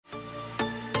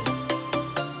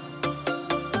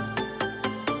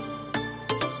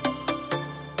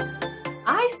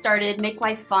started Make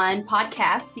Life Fun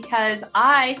podcast because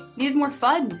I needed more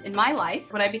fun in my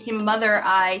life. When I became a mother,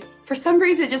 I, for some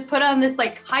reason, just put on this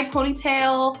like high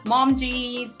ponytail, mom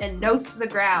jeans, and nose to the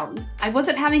ground. I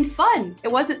wasn't having fun.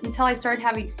 It wasn't until I started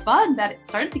having fun that it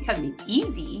started becoming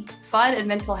easy. Fun and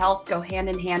mental health go hand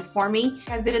in hand for me.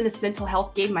 I've been in this mental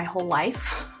health game my whole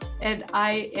life. And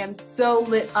I am so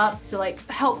lit up to like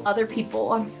help other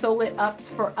people. I'm so lit up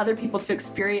for other people to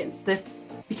experience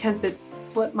this because it's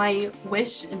what my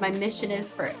wish and my mission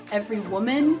is for every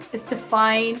woman, is to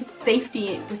find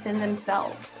safety within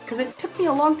themselves. Because it took me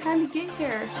a long time to get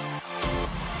here.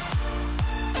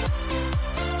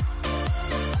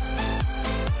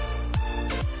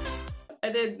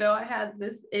 I didn't know I had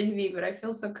this in me, but I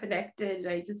feel so connected.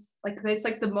 I just like, it's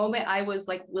like the moment I was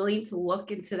like willing to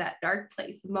look into that dark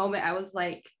place, the moment I was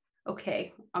like,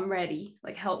 okay, I'm ready.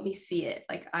 Like, help me see it.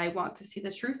 Like, I want to see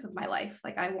the truth of my life.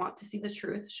 Like, I want to see the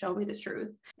truth. Show me the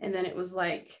truth. And then it was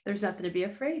like, there's nothing to be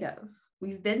afraid of.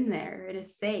 We've been there. It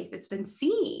is safe. It's been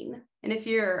seen. And if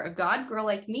you're a God girl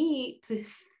like me, to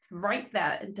write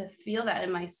that and to feel that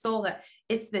in my soul, that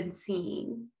it's been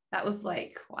seen, that was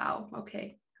like, wow,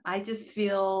 okay. I just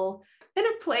feel in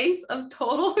a place of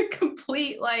total and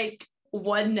complete like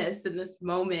oneness in this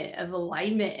moment of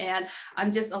alignment, and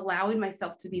I'm just allowing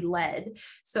myself to be led.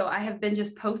 So I have been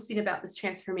just posting about this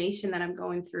transformation that I'm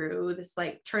going through, this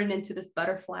like turned into this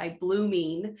butterfly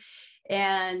blooming.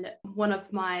 And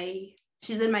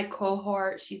she's in my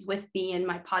cohort. She's with me in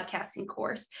my podcasting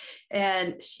course.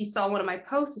 And she saw one of my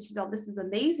posts and she said, this is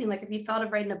amazing. Like, have you thought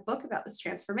of writing a book about this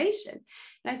transformation?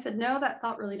 And I said, no, that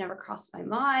thought really never crossed my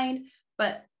mind.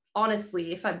 But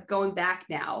honestly, if I'm going back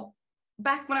now,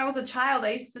 back when I was a child,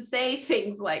 I used to say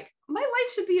things like, my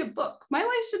life should be a book. My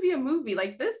life should be a movie.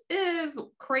 Like, this is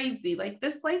crazy. Like,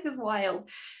 this life is wild.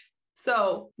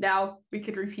 So now we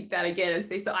could repeat that again and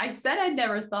say, so I said I'd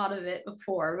never thought of it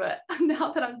before, but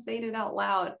now that I'm saying it out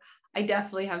loud, I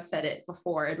definitely have said it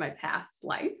before in my past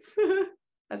life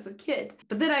as a kid.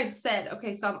 But then I've said,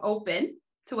 okay, so I'm open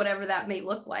to whatever that may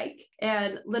look like.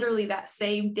 And literally that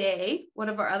same day, one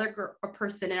of our other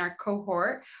person in our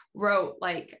cohort wrote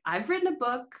like, I've written a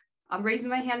book. I'm raising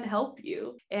my hand to help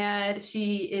you. And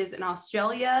she is in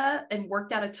Australia and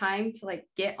worked out a time to like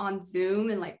get on Zoom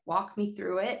and like walk me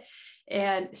through it.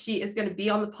 And she is going to be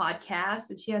on the podcast.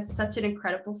 And she has such an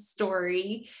incredible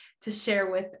story to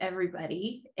share with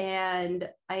everybody. And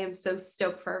I am so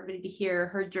stoked for everybody to hear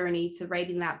her journey to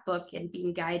writing that book and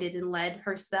being guided and led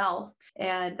herself.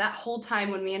 And that whole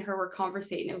time when me and her were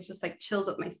conversating, it was just like chills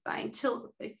up my spine,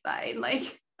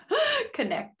 like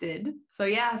connected. So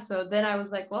yeah, so then I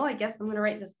was like, well, I guess I'm going to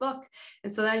write this book.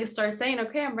 And so then I just started saying,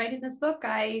 okay, I'm writing this book.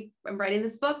 I'm writing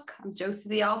this book. I'm Jocey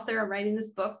the author. I'm writing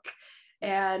this book.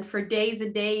 And for days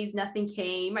and days, nothing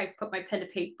came. I put my pen to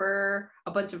paper,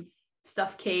 a bunch of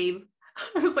stuff came.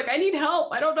 I was like, I need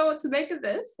help. I don't know what to make of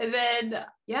this. And then,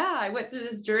 yeah, I went through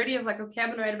this journey of like, okay, I'm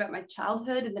going to write about my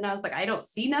childhood. And then I was like, I don't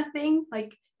see nothing.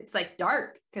 Like, it's like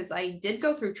dark because I did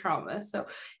go through trauma. So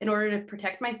in order to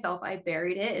protect myself, I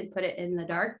buried it and put it in the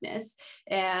darkness.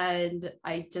 And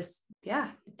I just,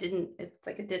 it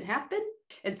didn't happen.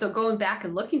 And so going back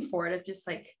and looking for it, I've just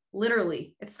like,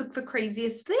 literally, it's the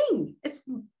craziest thing. It's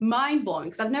mind blowing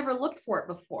because I've never looked for it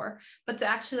before, but to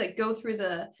actually like go through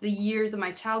the years of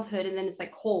my childhood, and then it's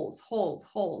like holes.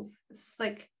 It's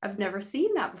like, I've never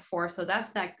seen that before. So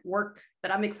that's that work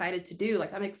that I'm excited to do.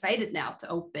 Like, I'm excited now to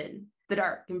open the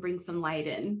dark and bring some light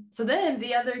in. So then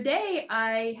the other day,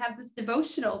 I have this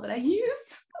devotional that I use,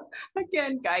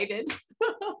 again, guided.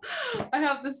 I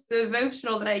have this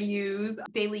devotional that I use,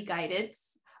 daily guidance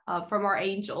from our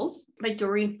angels by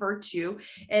Doreen Virtue.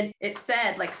 And it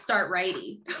said like, start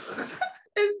writing.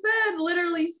 It said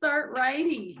literally start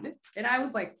writing. And I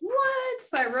was like, what?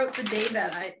 So I wrote the day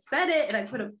that I said it, and I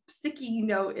put a sticky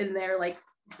note in there like,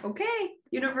 okay,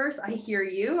 universe, I hear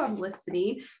you. I'm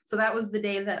listening. So that was the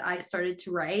day that I started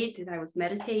to write, and I was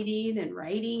meditating and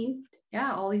writing.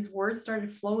 Yeah, all these words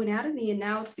started flowing out of me, and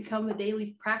now it's become a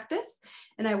daily practice.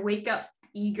 And I wake up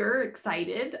eager,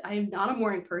 excited. I am not a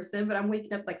morning person, but I'm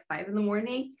waking up like 5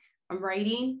 a.m. I'm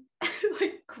writing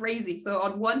like crazy. So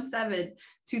on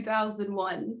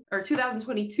 1/7/2001 or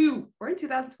 2022, we're in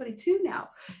 2022 now,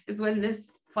 is when this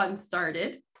fun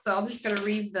started. So I'm just going to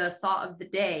read the thought of the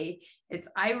day. It's,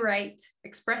 I write,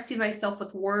 expressing myself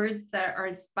with words that are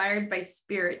inspired by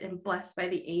spirit and blessed by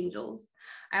the angels.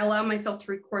 I allow myself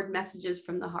to record messages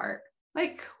from the heart.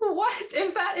 Like, what?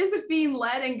 If that isn't being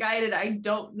led and guided, I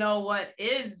don't know what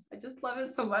is. I just love it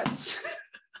so much.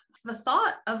 the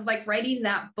thought of like writing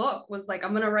that book was like,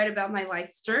 I'm going to write about my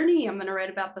life's journey. I'm going to write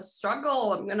about the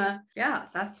struggle.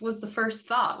 That was the first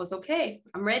thought was, okay,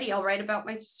 I'm ready. I'll write about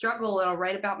my struggle and I'll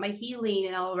write about my healing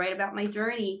and I'll write about my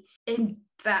journey. And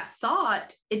that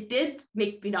thought, it did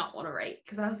make me not want to write,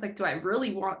 because I was like, do I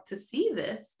really want to see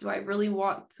this? Do I really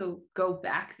want to go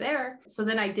back there? So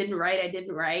then I didn't write.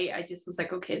 I just was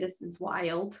like, okay, this is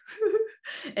wild.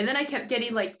 And then I kept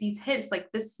getting like these hints,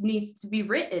 like this needs to be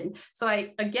written. So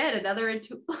another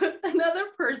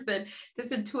person,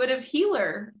 this intuitive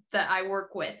healer that I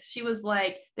work with, she was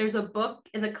like, there's a book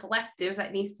in the collective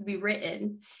that needs to be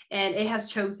written, and it has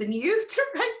chosen you to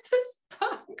write this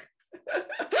book.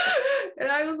 And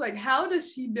I was like, how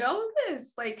does she know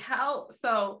this? Like how?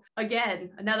 So again,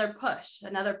 another push.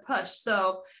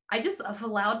 So I've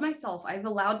allowed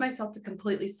myself to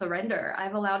completely surrender.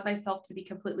 I've allowed myself to be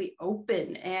completely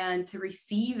open and to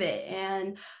receive it.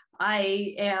 And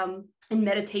I am in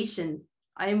meditation.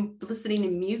 I'm listening to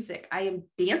music. I am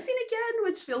dancing again,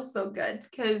 which feels so good,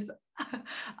 because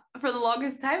for the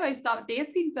longest time I stopped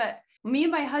dancing, but me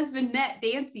and my husband met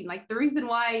dancing. Like the reason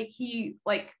why he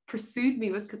like pursued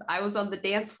me was because I was on the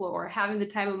dance floor having the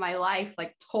time of my life,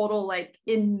 like total, like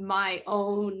in my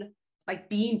own like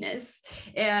beingness.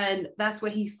 And that's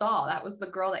what he saw. That was the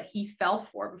girl that he fell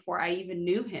for before I even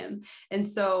knew him. And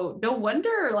so no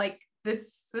wonder like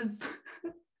this is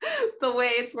the way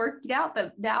it's working out,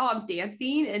 that now I'm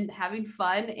dancing and having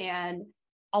fun, and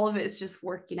all of it is just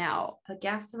working out. The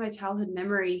gaps in my childhood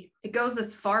memory, it goes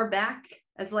as far back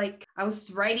as like I was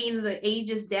writing the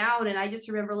ages down, and I just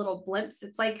remember little blimps.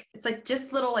 It's like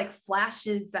just little like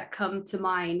flashes that come to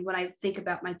mind when I think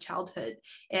about my childhood,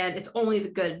 and it's only the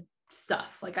good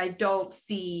stuff. Like I don't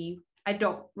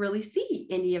really see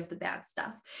any of the bad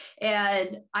stuff.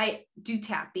 And I do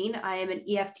tapping. I am an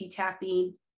EFT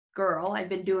tapping girl. I've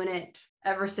been doing it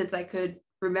ever since I could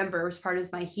remember. It was part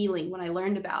of my healing when I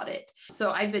learned about it.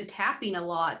 So I've been tapping a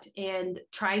lot and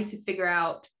trying to figure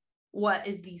out what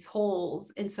is these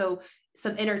holes. And so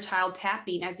some inner child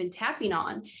tapping I've been tapping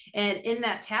on. And in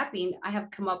that tapping, I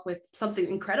have come up with something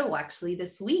incredible actually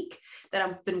this week that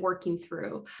I've been working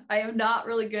through. I am not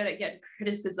really good at getting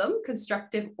criticism,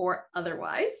 constructive or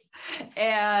otherwise.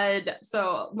 And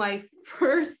so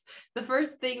the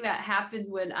first thing that happens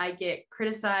when I get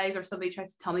criticized or somebody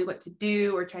tries to tell me what to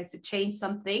do or tries to change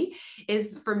something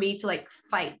is for me to like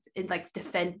fight and like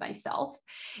defend myself.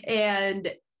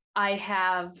 And I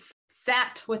have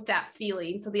sat with that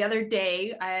feeling. So the other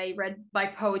day I read my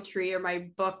poetry or my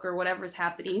book or whatever's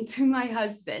happening to my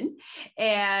husband.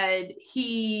 And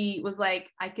he was like,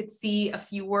 I could see a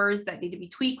few words that need to be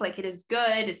tweaked. Like it is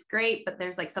good, it's great, but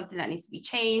there's like something that needs to be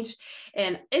changed.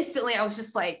 And instantly I was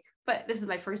just like, but this is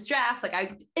my first draft. Like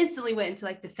I instantly went into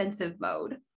like defensive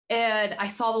mode. And I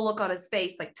saw the look on his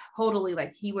face, like totally,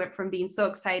 like he went from being so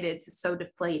excited to so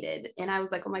deflated. And I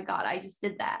was like, oh my God, I just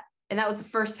did that. And that was the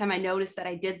first time I noticed that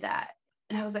I did that.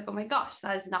 And I was like, oh my gosh,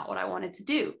 that is not what I wanted to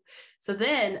do. So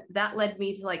then that led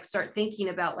me to like start thinking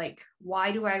about like,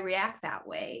 why do I react that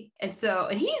way? And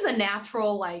he's a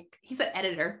natural, like he's an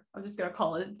editor. I'm just going to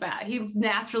call it that. He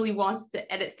naturally wants to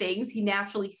edit things. He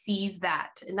naturally sees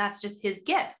that. And that's just his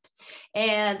gift.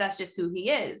 And that's just who he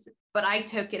is. But I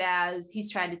took it as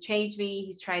he's trying to change me.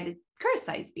 He's trying to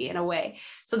criticize me in a way.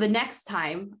 So the next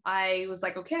time I was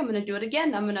like, okay, I'm going to do it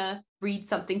again. I'm going to read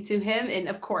something to him. And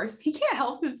of course he can't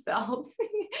help himself.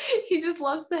 He just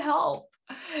loves to help.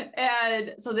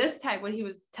 And so this time when he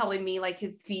was telling me like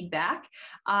his feedback,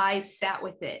 I sat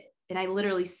with it, and I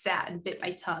literally sat and bit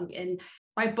my tongue, and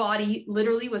my body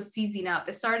literally was seizing up.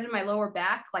 It started in my lower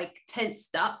back, like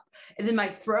tensed up, and then my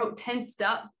throat tensed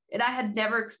up. And I had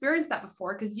never experienced that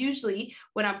before, because usually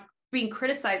when I'm being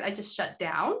criticized, I just shut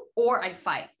down or I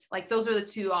fight. Like those are the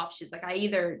two options. Like I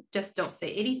either just don't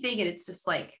say anything and it's just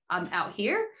like, I'm out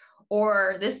here,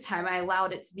 or this time I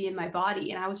allowed it to be in my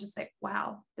body. And I was just like,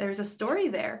 wow, there's a story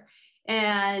there.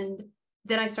 And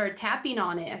then I started tapping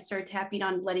on it. I started tapping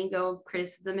on letting go of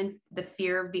criticism and the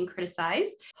fear of being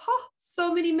criticized. Oh,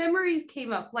 so many memories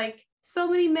came up, like so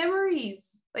many memories.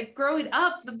 Like growing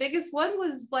up, the biggest one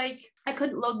was like, I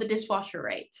couldn't load the dishwasher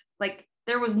right. Like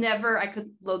there was never, I could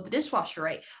load the dishwasher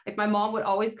right. Like my mom would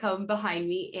always come behind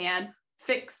me and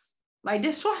fix my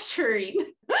dishwashering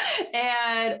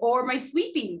or my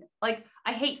sweeping. Like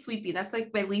I hate sweeping. That's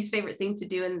like my least favorite thing to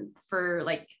do for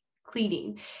like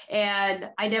cleaning. And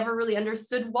I never really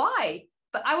understood why.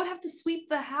 but I would have to sweep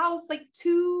the house like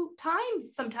 2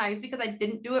 times sometimes because I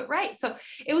didn't do it right. So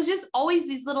it was just always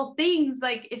these little things.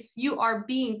 Like if you are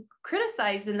being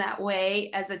criticized in that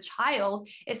way as a child,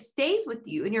 it stays with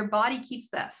you and your body keeps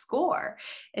that score.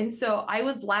 And so I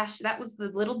was that was the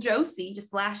little Jocey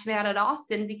just lashing out at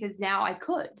Austin because now I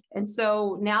could. And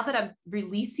so now that I'm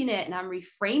releasing it and I'm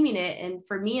reframing it, and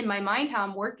for me in my mind, how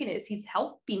I'm working is he's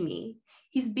helping me.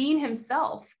 He's being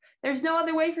himself. There's no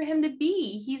other way for him to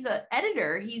be. He's an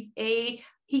editor.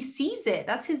 He sees it.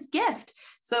 That's his gift.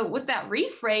 So with that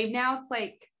reframe, now it's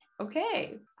like,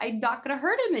 okay, I'm not going to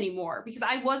hurt him anymore because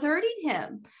I was hurting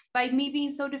him by me being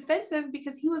so defensive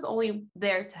because he was only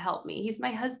there to help me. He's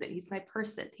my husband. He's my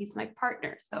person. He's my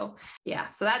partner. So yeah,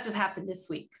 so that just happened this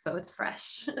week. So it's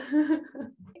fresh.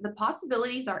 The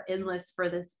possibilities are endless for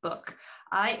this book.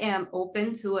 I am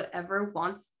open to whatever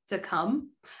wants to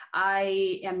come.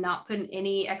 I am not putting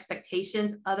any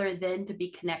expectations other than to be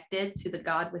connected to the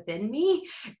God within me,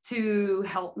 to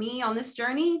help me on this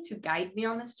journey, to guide me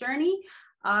on this journey.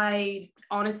 I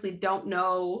honestly don't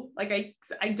know, like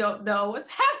I don't know what's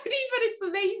happening, but it's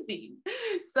amazing.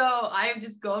 So I am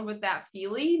just going with that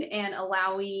feeling and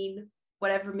allowing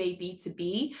whatever may be to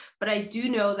be. But I do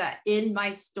know that in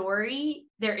my story,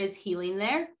 there is healing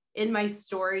there. In my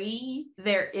story,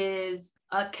 there is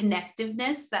a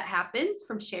connectiveness that happens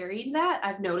from sharing that.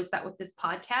 I've noticed that with this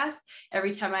podcast.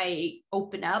 Every time I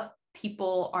open up,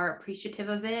 people are appreciative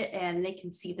of it and they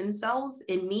can see themselves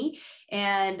in me.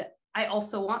 And I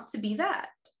also want to be that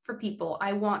for people. I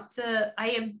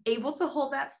am able to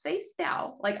hold that space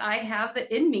now. Like I have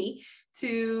it in me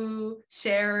to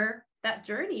share that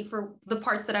journey for the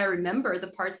parts that I remember, the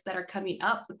parts that are coming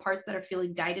up, the parts that are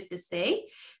feeling guided to say.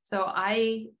 So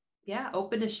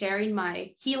open to sharing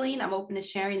my healing. I'm open to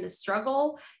sharing the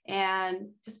struggle and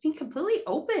just being completely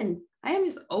open. I am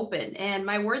just open. And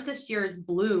my word this year is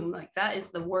bloom. Like that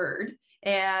is the word.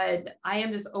 And I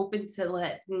am just open to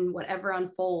let whatever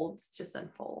unfolds, just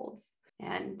unfolds.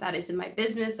 And that is in my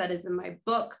business. That is in my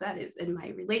book. That is in my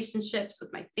relationships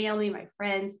with my family, my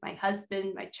friends, my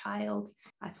husband, my child.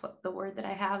 That's what the word that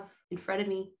I have in front of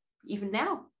me, even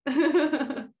now.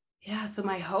 Yeah. So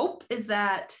my hope is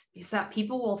that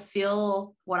people will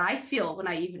feel what I feel when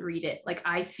I even read it. Like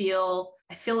I feel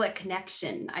that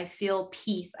connection. I feel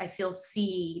peace. I feel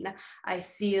seen. I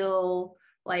feel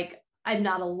like I'm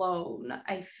not alone.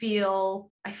 I feel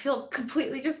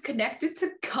completely just connected to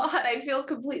God. I feel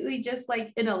completely just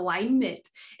like in alignment.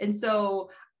 And so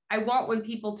I want when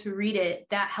people to read it,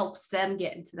 that helps them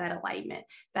get into that alignment.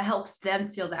 That helps them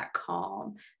feel that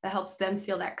calm. That helps them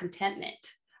feel that contentment.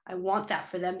 I want that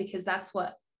for them because that's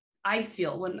what I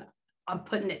feel when I'm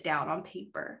putting it down on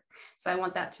paper. So I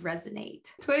want that to resonate.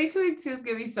 2022 is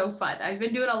going to be so fun. I've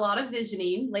been doing a lot of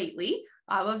visioning lately.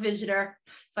 I'm a visioner.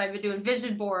 So I've been doing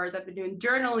vision boards. I've been doing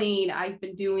journaling. I've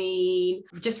been doing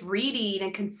just reading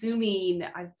and consuming.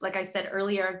 Like I said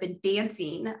earlier, I've been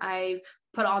dancing. I've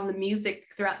put on the music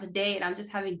throughout the day and I'm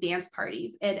just having dance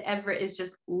parties. And Everett is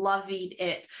just loving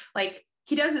it. Like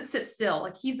he doesn't sit still.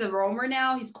 Like he's a roamer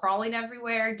now. He's crawling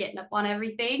everywhere, getting up on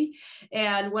everything.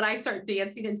 And when I start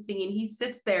dancing and singing, he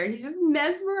sits there and he's just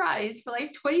mesmerized for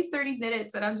like 20, 30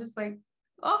 minutes. And I'm just like,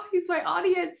 oh, he's my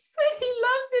audience. And he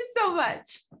loves it so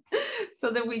much.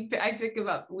 So then I pick him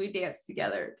up and we dance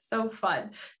together. It's so fun.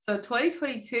 So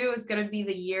 2022 is going to be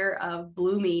the year of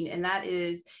blooming. And that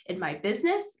is in my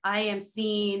business. I am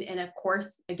seeing, and of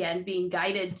course, again, being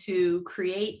guided to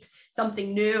create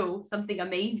something new, something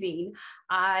amazing.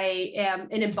 I am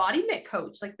an embodiment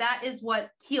coach. Like that is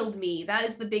what healed me. That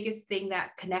is the biggest thing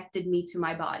that connected me to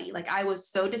my body. Like I was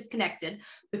so disconnected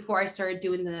before I started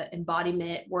doing the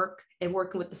embodiment work and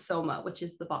working with the soma, which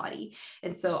is the body.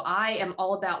 And so I am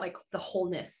all about like the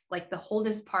wholeness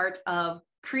part of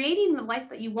creating the life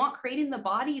that you want, creating the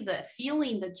body, the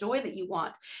feeling, the joy that you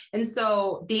want. And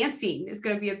so dancing is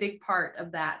going to be a big part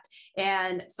of that.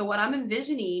 And so what I'm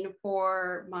envisioning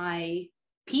for my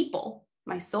people,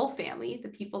 my soul family, the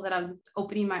people that I'm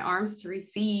opening my arms to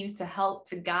receive, to help,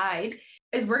 to guide,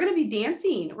 is we're going to be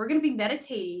dancing. We're going to be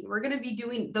meditating. We're going to be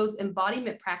doing those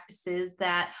embodiment practices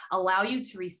that allow you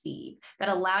to receive, that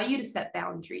allow you to set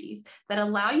boundaries, that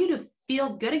allow you to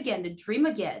feel good again, to dream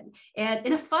again, and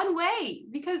in a fun way.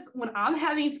 Because when I'm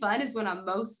having fun is when I'm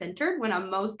most centered, when I'm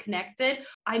most connected.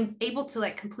 I'm able to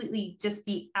like completely just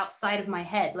be outside of my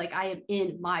head. Like I am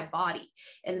in my body.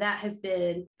 And that has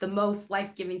been the most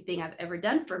life-giving thing I've ever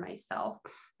done for myself.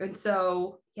 And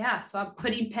so, yeah, so I'm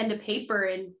putting pen to paper,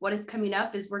 and what is coming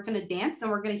up is we're going to dance and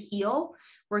we're going to heal.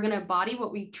 We're going to embody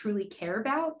what we truly care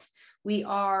about. We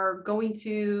are going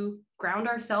to ground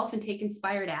ourselves and take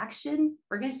inspired action.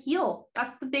 We're going to heal.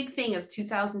 That's the big thing of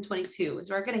 2022 is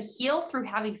we're going to heal through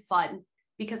having fun,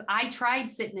 because I tried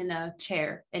sitting in a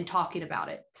chair and talking about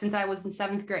it since I was in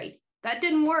 7th grade. That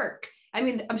didn't work. I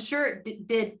mean, I'm sure it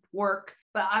did work,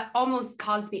 but it almost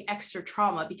caused me extra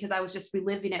trauma because I was just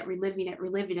reliving it.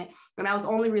 And I was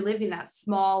only reliving that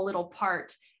small little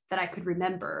part that I could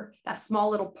remember, that small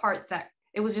little part that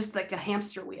it was just like a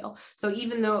hamster wheel. So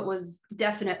even though it was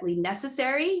definitely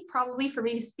necessary, probably for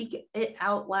me to speak it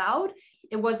out loud,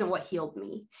 it wasn't what healed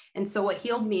me. And so what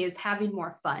healed me is having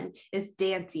more fun, is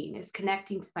dancing, is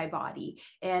connecting to my body.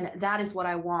 And that is what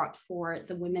I want for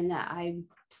the women that I'm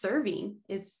serving,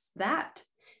 is that.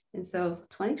 And so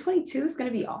 2022 is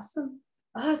going to be awesome.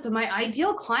 So my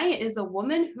ideal client is a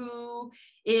woman who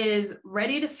is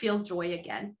ready to feel joy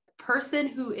again. A person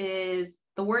who is,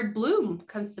 the word bloom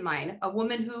comes to mind. A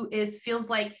woman who feels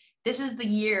like this is the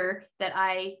year that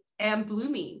I am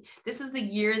blooming. This is the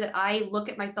year that I look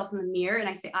at myself in the mirror and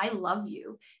I say, I love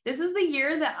you. This is the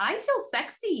year that I feel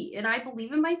sexy and I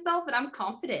believe in myself and I'm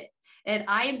confident. And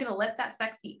I am going to let that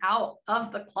sexy out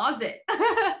of the closet.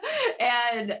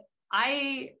 And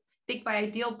I think my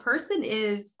ideal person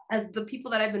is, as the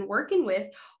people that I've been working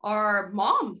with are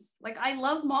moms. Like, I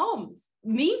love moms.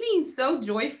 Me being so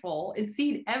joyful and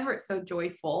seeing Everett so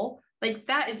joyful, like,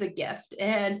 that is a gift.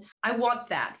 And I want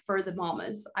that for the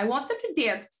mamas. I want them to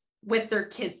dance with their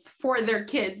kids, for their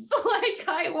kids. Like,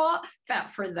 I want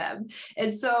that for them.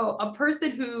 And so a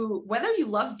person who, whether you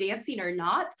love dancing or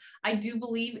not, I do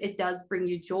believe it does bring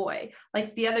you joy.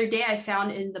 Like the other day I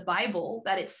found in the Bible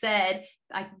that it said,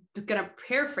 I'm going to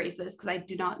paraphrase this because I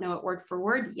do not know it word for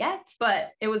word yet, but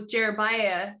it was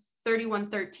Jeremiah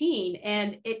 31:13,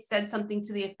 and it said something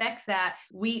to the effect that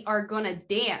we are going to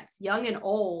dance, young and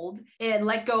old, and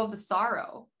let go of the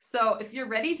sorrow. So if you're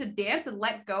ready to dance and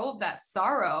let go of that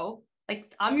sorrow,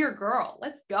 like, I'm your girl.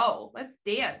 Let's go. Let's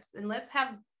dance and let's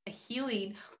have a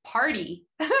healing party.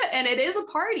 And it is a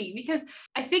party, because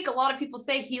I think a lot of people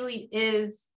say healing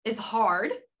is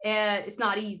hard and it's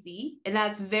not easy. And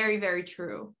that's very, very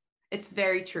true. It's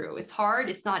very true. It's hard.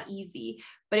 It's not easy.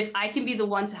 But if I can be the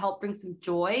one to help bring some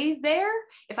joy there,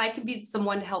 if I can be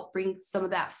someone to help bring some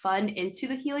of that fun into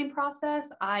the healing process,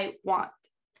 I want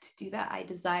to do that. I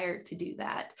desire to do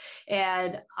that.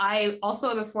 And I also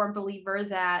am a firm believer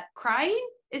that crying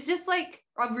is just like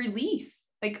a release.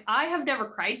 Like, I have never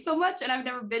cried so much and I've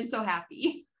never been so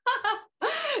happy.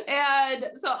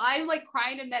 And so I'm like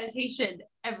crying in meditation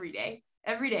every day.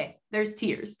 Every day there's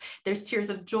tears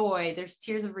of joy, there's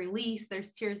tears of release, there's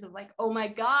tears of like, oh my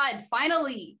God,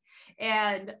 finally.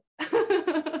 And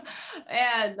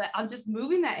and I'm just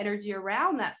moving that energy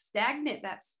around, that stagnant,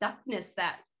 that stuckness,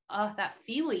 that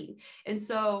feeling. And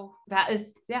so that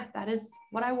is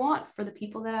what I want for the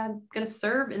people that I'm going to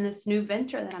serve in this new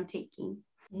venture that I'm taking.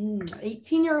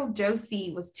 18-year-old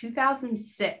Jocey was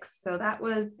 2006. So that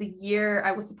was the year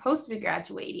I was supposed to be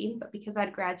graduating, but because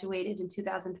I'd graduated in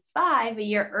 2005, a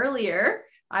year earlier,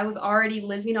 I was already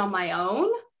living on my own.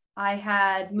 I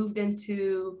had moved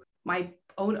into my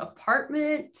own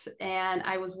apartment and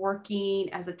I was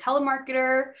working as a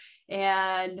telemarketer,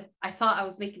 and I thought I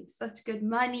was making such good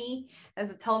money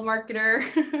as a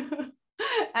telemarketer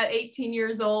at 18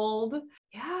 years old.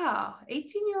 Yeah,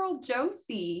 18-year-old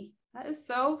Jocey. That is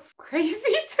so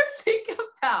crazy to think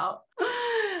about.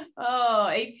 Oh,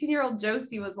 18-year-old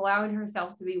Jocey was allowing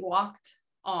herself to be walked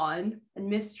on and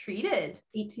mistreated.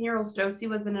 18-year-old Jocey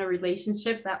was in a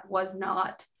relationship that was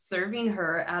not serving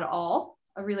her at all.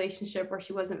 A relationship where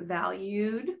she wasn't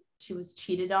valued. She was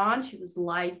cheated on. She was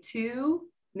lied to,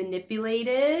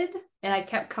 manipulated. And I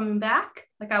kept coming back.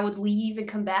 Like, I would leave and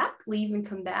come back, leave and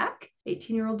come back.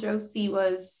 18-year-old Jocey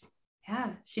was,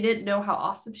 she didn't know how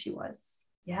awesome she was.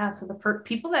 Yeah, so the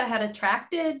people that I had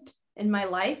attracted in my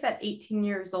life at 18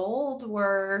 years old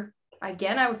were,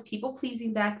 again, I was people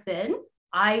pleasing back then.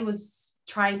 I was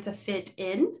trying to fit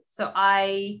in. So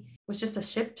I was just a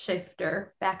shapeshifter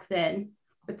back then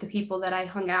with the people that I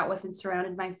hung out with and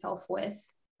surrounded myself with.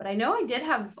 But I know I did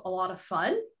have a lot of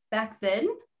fun back then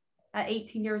at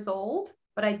 18 years old,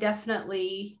 but I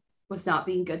definitely was not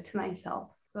being good to myself.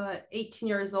 So at 18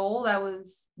 years old, I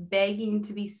was begging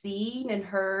to be seen and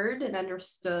heard and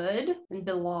understood and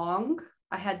belong.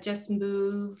 I had just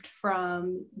moved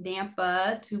from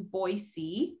Nampa to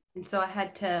Boise. And so I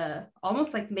had to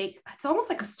almost like it's almost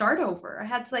like a start over. I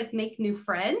had to like make new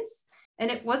friends.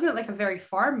 And it wasn't like a very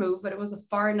far move, but it was a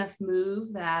far enough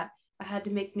move that I had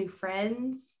to make new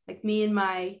friends. Like me and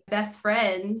my best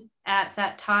friend at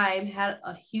that time had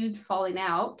a huge falling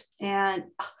out. And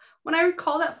when I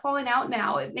recall that falling out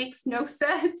now, it makes no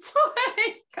sense.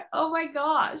 Like, oh my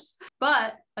gosh.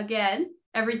 But again,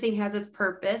 everything has its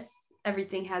purpose.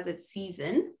 Everything has its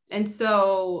season. And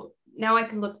so now I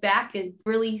can look back and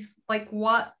really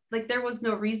there was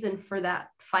no reason for that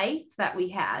fight that we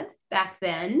had back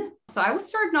then. So I was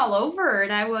starting all over,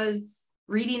 and I was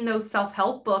reading those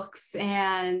self-help books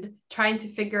and trying to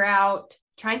figure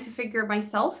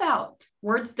myself out.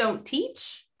 Words don't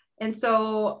teach. And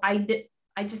so I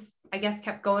guess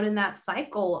kept going in that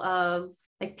cycle of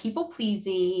like people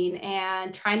pleasing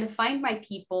and trying to find my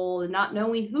people and not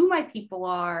knowing who my people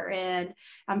are. And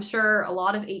I'm sure a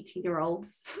lot of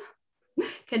 18-year-olds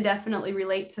can definitely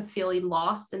relate to feeling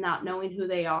lost and not knowing who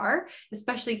they are,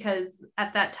 especially because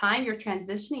at that time you're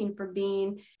transitioning from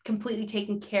being completely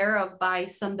taken care of by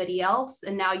somebody else,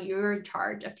 and now you're in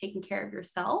charge of taking care of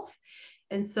yourself.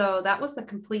 And so that was the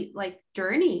complete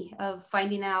journey of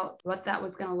finding out what that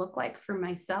was going to look like for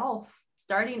myself.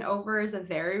 Starting over is a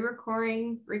very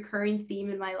recurring theme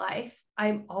in my life.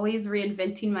 I'm always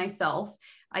reinventing myself.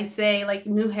 I say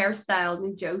new hairstyle,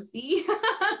 new Jocey.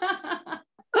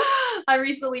 I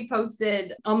recently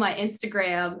posted on my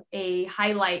Instagram a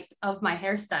highlight of my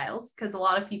hairstyles because a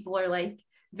lot of people are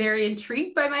very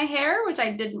intrigued by my hair, which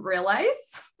I didn't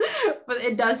realize, but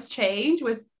it does change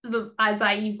as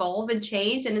I evolve and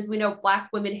change. And as we know, Black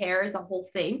women hair is a whole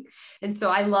thing. And so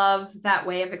I love that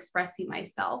way of expressing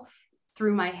myself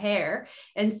through my hair.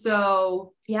 And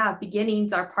so, yeah,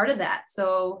 beginnings are part of that.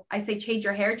 So I say, change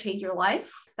your hair, change your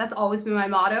life. That's always been my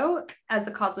motto as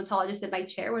a cosmetologist in my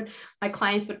chair. When my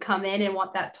clients would come in and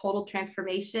want that total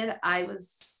transformation, I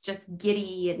was just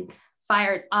giddy and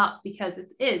fired up, because it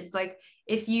is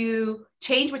if you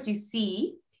change what you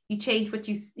see, you change what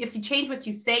if you change what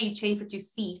you say, you change what you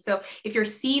see. So if you're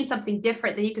seeing something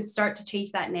different, then you can start to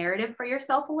change that narrative for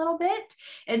yourself a little bit.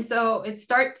 And so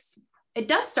it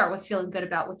does start with feeling good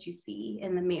about what you see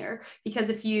in the mirror, because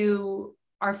if you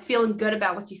are feeling good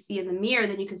about what you see in the mirror,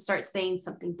 then you can start saying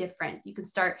something different. You can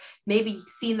start maybe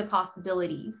seeing the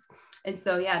possibilities. And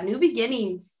so, yeah, new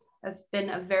beginnings has been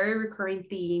a very recurring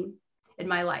theme in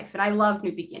my life. And I love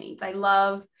new beginnings. I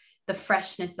love the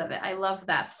freshness of it. I love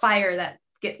that fire that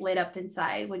get lit up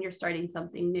inside when you're starting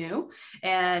something new.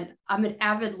 And I'm an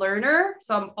avid learner,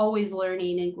 so I'm always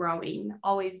learning and growing.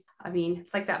 Always,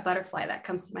 it's like that butterfly that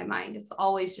comes to my mind. It's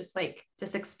always just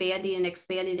expanding and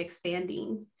expanding,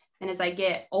 expanding. And as I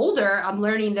get older, I'm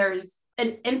learning there's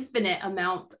an infinite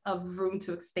amount of room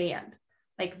to expand.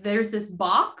 There's this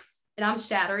box, and I'm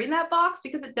shattering that box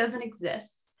because it doesn't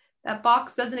exist. That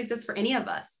box doesn't exist for any of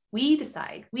us. We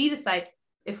decide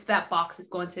if that box is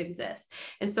going to exist.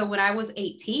 And so when I was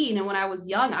 18 and when I was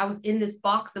young, I was in this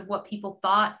box of what people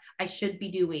thought I should be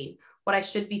doing, what I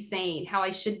should be saying, how I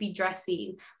should be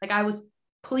dressing. I was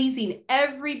pleasing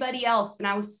everybody else, and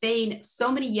I was saying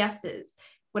so many yeses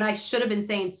when I should have been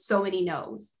saying so many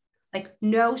no's.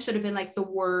 No should have been the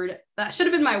word, that should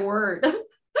have been my word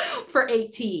for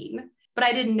 18, but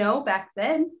I didn't know back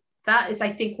then. That is, I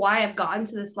think, why I've gotten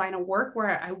to this line of work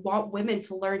where I want women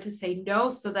to learn to say no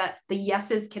so that the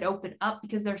yeses can open up,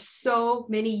 because there's so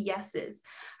many yeses.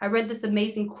 I read this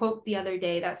amazing quote the other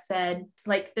day that said,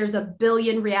 there's a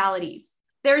billion realities.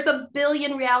 There's a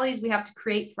billion realities we have to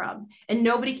create from, and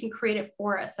nobody can create it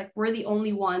for us. We're the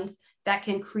only ones that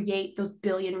can create those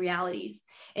billion realities.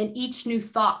 And each new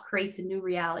thought creates a new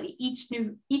reality.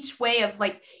 Each way of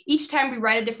each time we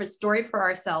write a different story for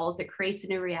ourselves, it creates a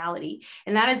new reality.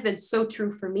 And that has been so true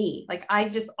for me.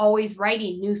 I'm just always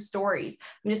writing new stories.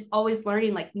 I'm just always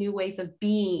learning new ways of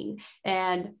being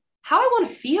and how I want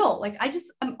to feel.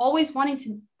 I'm always wanting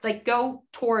to go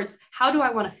towards, how do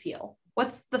I want to feel?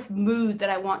 What's the mood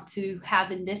that I want to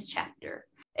have in this chapter?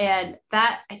 And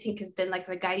that, I think, has been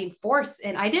the guiding force.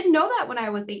 And I didn't know that when I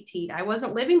was 18. I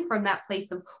wasn't living from that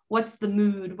place of what's the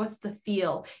mood, what's the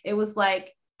feel. It was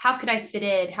how could I fit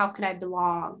in? How can I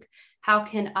belong? How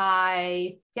can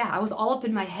I was all up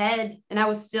in my head, and I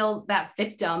was still that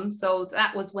victim. So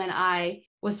that was when I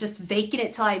was just faking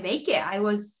it till I make it. I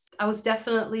was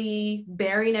definitely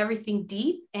burying everything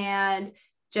deep and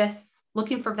just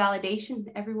looking for validation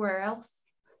everywhere else.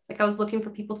 I was looking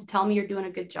for people to tell me you're doing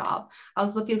a good job. I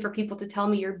was looking for people to tell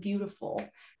me you're beautiful.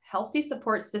 Healthy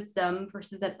support system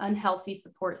versus an unhealthy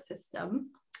support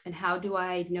system. And how do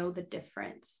I know the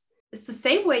difference? It's the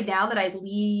same way now that I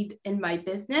lead in my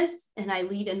business and I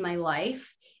lead in my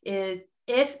life, is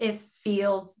if it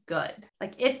feels good.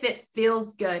 If it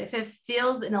feels good, if it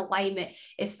feels in alignment,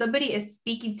 if somebody is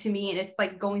speaking to me and it's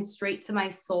going straight to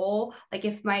my soul,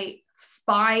 if my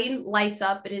spine lights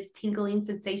up. It is tingling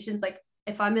sensations. Like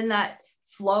if I'm in that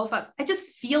flow, I just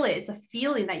feel it. It's a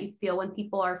feeling that you feel when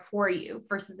people are for you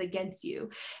versus against you.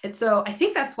 And so I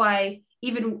think that's why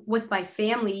even with my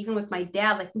family, even with my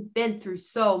dad, like we've been through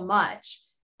so much,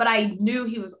 but I knew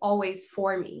he was always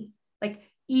for me. Like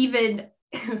even,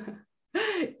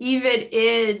 even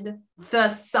in the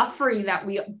suffering that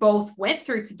we both went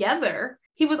through together,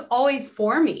 he was always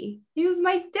for me. He was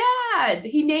my dad.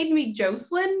 He named me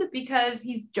Jocelyn because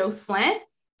he's Jocelyn.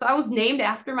 So I was named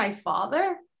after my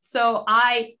father. So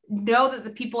I know that the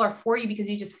people are for you because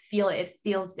you just feel it. It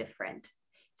feels different.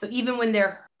 So even when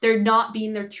they're not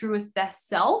being their truest best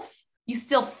self, you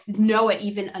still know it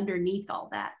even underneath all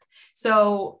that.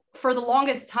 So for the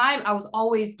longest time, I was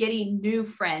always getting new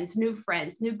friends, new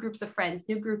groups of friends.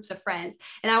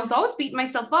 And I was always beating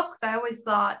myself up because I always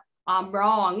thought I'm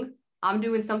wrong. I'm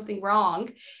doing something wrong.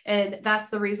 And that's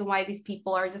the reason why these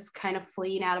people are just kind of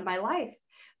fleeing out of my life.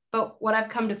 But what I've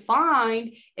come to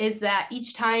find is that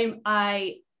each time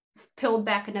I peeled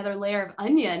back another layer of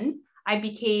onion, I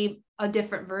became a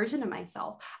different version of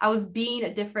myself. I was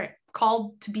being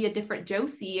called to be a different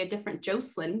Jocey, a different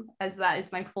Jocelyn, as that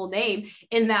is my full name,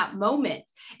 in that moment.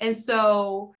 And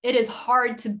so it is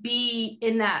hard to be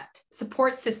in that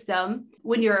support system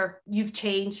when you've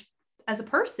changed as a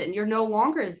person. You're no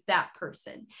longer that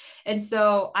person. And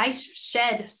so I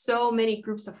shed so many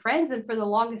groups of friends. And for the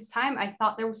longest time, I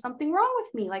thought there was something wrong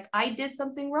with me. Like I did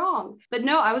something wrong. But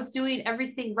no, I was doing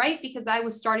everything right because I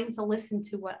was starting to listen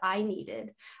to what I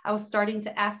needed. I was starting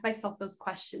to ask myself those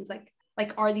questions like,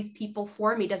 are these people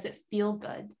for me? Does it feel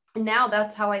good? And now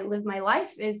that's how I live my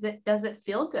life. Does it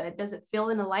feel good? Does it feel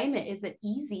in alignment? Is it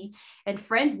easy? And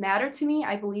friends matter to me.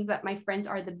 I believe that my friends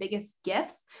are the biggest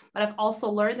gifts, but I've also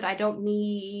learned that I don't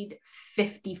need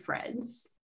 50 friends.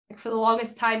 Like for the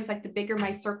longest time, it's like the bigger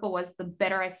my circle was, the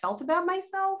better I felt about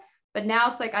myself. But now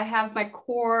it's like I have my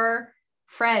core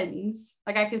friends,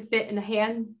 like I can fit in a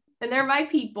hand, and they're my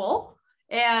people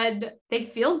and they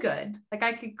feel good. Like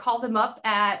I could call them up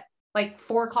at like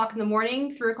 4 o'clock in the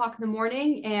morning, 3 o'clock in the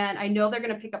morning, and I know they're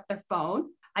going to pick up their phone.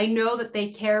 I know that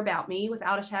they care about me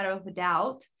without a shadow of a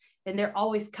doubt. And they're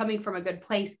always coming from a good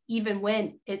place, even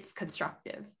when it's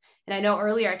constructive. And I know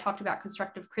earlier I talked about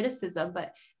constructive criticism,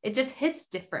 but it just hits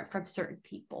different from certain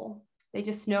people. They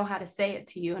just know how to say it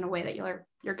to you in a way that you're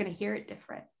going to hear it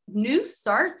different. New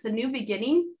starts and new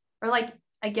beginnings are like,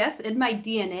 I guess, in my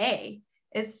DNA.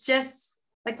 It's just,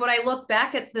 like when I look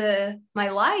back at my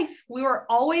life,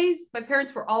 my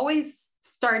parents were always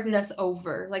starting us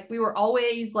over. Like we were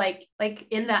always like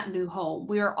in that new home.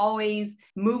 We were always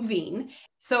moving.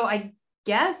 So I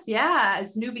guess, yeah,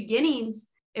 as new beginnings,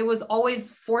 it was always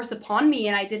forced upon me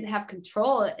and I didn't have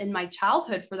control in my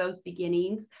childhood for those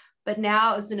beginnings. But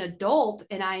now as an adult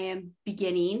and I am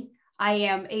beginning, I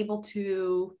am able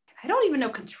to, I don't even know,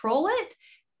 control it,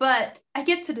 but I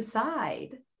get to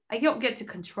decide. I don't get to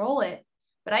control it,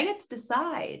 but I get to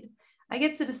decide. I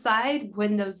get to decide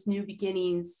when those new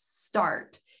beginnings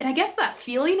start. And I guess that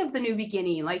feeling of the new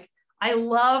beginning, like I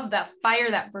love that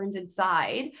fire that burns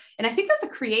inside. And I think that's a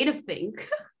creative thing.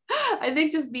 I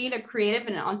think just being a creative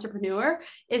and an entrepreneur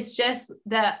is just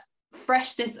that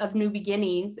freshness of new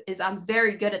beginnings. I'm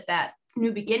very good at that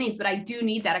new beginnings, but I do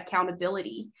need that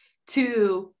accountability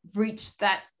to reach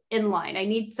that in line. I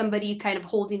need somebody kind of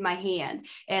holding my hand.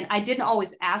 And I didn't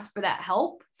always ask for that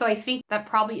help. So I think that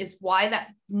probably is why that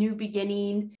new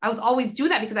beginning, I was always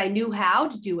doing that because I knew how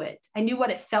to do it. I knew what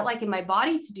it felt like in my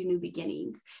body to do new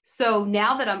beginnings. So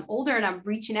now that I'm older and I'm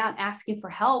reaching out and asking for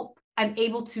help, I'm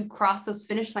able to cross those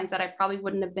finish lines that I probably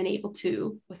wouldn't have been able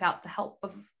to without the help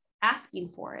of asking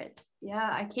for it. Yeah,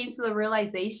 I came to the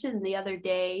realization the other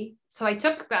day. So I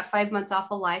took that 5 months off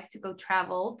of life to go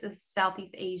travel to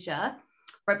Southeast Asia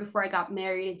right before I got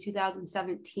married in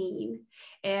 2017,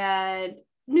 and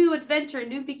new adventure,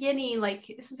 new beginning, like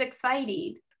this is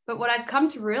exciting. But what I've come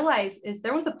to realize is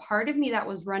there was a part of me that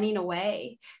was running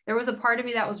away. There was a part of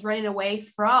me that was running away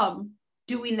from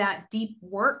doing that deep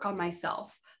work on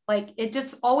myself. Like it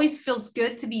just always feels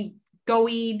good to be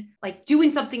going, like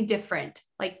doing something different.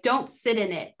 Like don't sit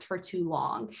in it for too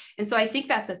long. And so I think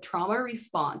that's a trauma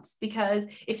response, because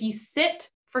if you sit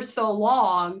for so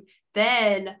long,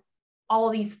 then all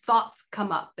these thoughts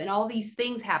come up and all these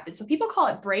things happen. So people call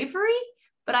it bravery,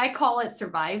 but I call it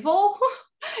survival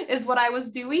is what I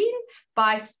was doing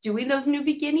by doing those new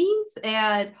beginnings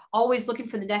and always looking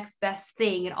for the next best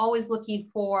thing and always looking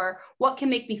for what can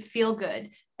make me feel good.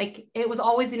 Like it was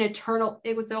always an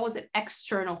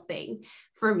external thing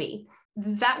for me.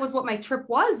 that was what my trip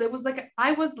was. It was like,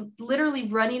 I was literally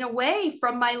running away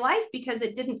from my life because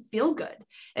it didn't feel good.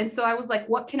 And so I was like,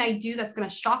 what can I do that's going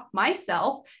to shock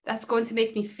myself? That's going to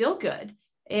make me feel good.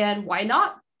 And why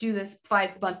not do this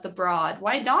 5-month abroad?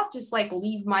 Why not just like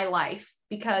leave my life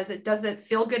because it doesn't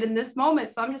feel good in this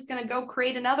moment? So I'm just going to go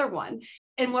create another one.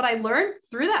 And what I learned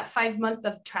through that 5 months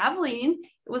of traveling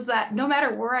was that no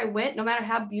matter where I went, no matter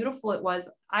how beautiful it was,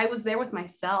 I was there with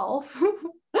myself.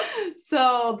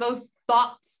 So those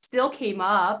thoughts still came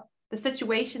up. The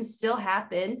situation still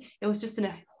happened. It was just in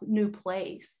a new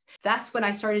place. That's when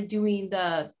I started doing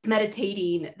the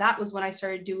meditating. That was when I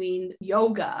started doing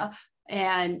yoga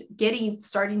and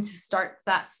starting to start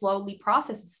that slowly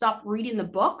process and stop reading the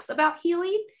books about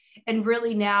healing and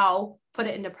really now put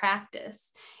it into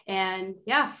practice. And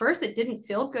yeah, first it didn't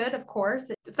feel good. Of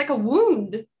course, it's like a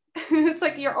wound. It's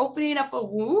like you're opening up a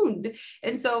wound.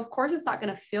 And so of course it's not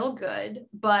going to feel good,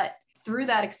 but through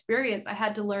that experience, I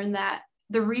had to learn that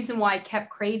the reason why I kept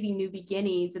craving new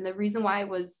beginnings and the reason why I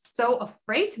was so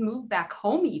afraid to move back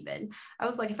home, even I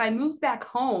was like, if I move back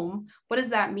home, what does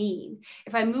that mean?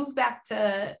 If I move back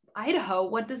to Idaho,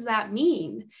 what does that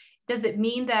mean? Does it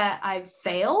mean that I've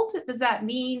failed? Does that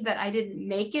mean that I didn't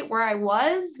make it where I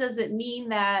was? Does it mean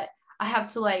that I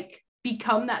have to like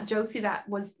become that Jocey that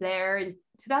was there in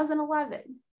 2011?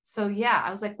 So yeah,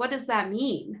 I was like, what does that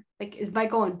mean? Like, is I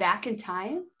going back in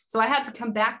time? So I had to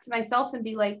come back to myself and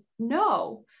be like,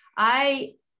 no,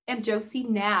 I am Jocey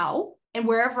now. And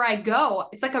wherever I go,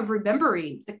 it's like a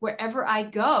remembering. It's like wherever I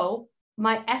go,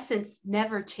 my essence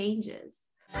never changes.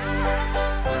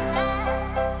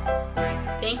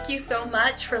 Thank you so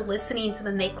much for listening to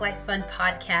the Make Life Fun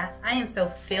podcast. I am so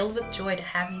filled with joy to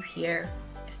have you here.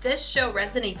 If this show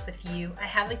resonates with you, I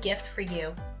have a gift for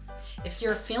you. If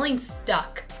you're feeling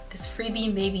stuck, this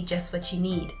freebie may be just what you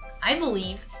need. I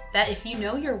believe that if you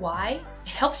know your why, it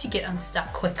helps you get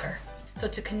unstuck quicker. So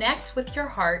to connect with your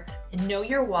heart and know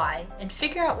your why and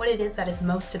figure out what it is that is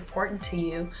most important to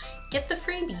you, get the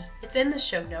freebie. It's in the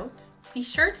show notes. Be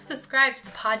sure to subscribe to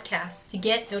the podcast to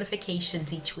get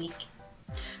notifications each week.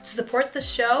 To support the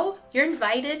show, you're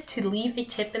invited to leave a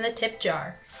tip in the tip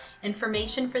jar.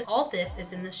 Information for all this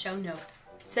is in the show notes.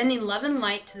 Sending love and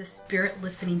light to the spirit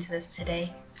listening to this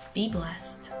today. Be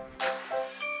blessed.